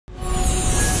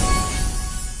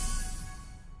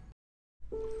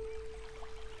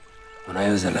When I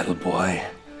was a little boy,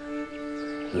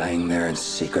 lying there in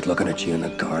secret looking at you in the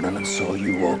garden and saw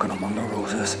you walking among the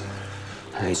roses,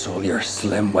 I saw your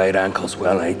slim white ankles,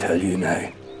 well, I tell you now,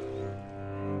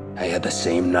 I had the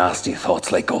same nasty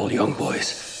thoughts like all young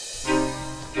boys.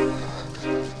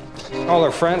 All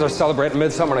her friends are celebrating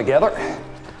midsummer together.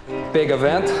 Big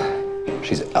event.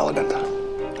 She's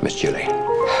elegant, Miss Julie.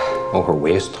 Oh, her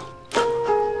waist,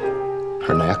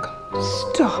 her neck.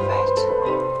 Stop it.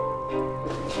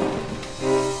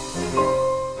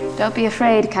 Don't be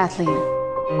afraid, Kathleen.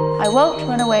 I won't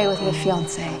run away with your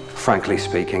fiancé. Frankly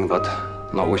speaking, but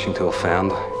not wishing to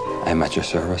offend, I'm at your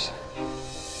service.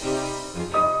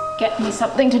 Get me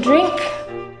something to drink.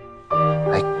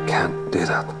 I can't do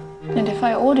that. And if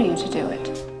I order you to do it?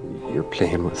 You're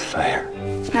playing with fire.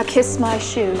 Now kiss my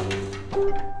shoe.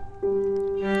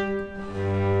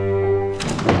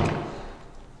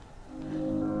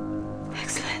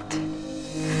 Excellent.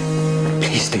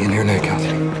 Please stay in here now,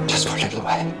 Kathleen. Just for a little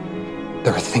while.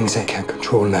 There are things I can't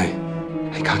control now.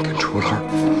 I can't control her.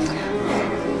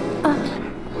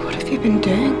 What have you been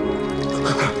doing?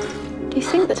 Do you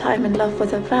think that I'm in love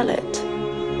with a valet?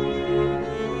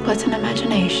 What an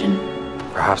imagination.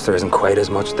 Perhaps there isn't quite as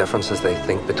much difference as they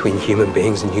think between human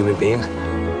beings and human beings.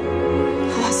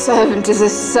 A servant is a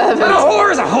servant. And a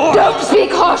whore is a whore! Don't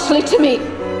speak harshly to me.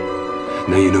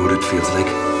 Now you know what it feels like.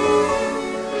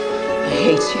 I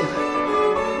hate you.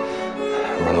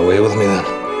 Run away with me then.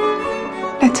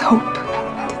 Let's hope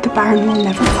that the Baron will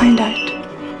never find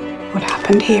out what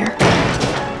happened here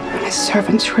in his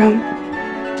servant's room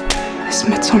this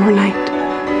midsummer night.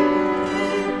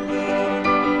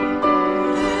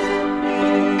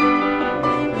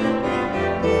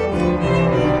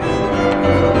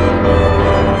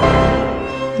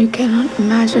 You cannot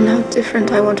imagine how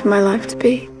different I wanted my life to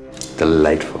be.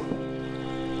 Delightful.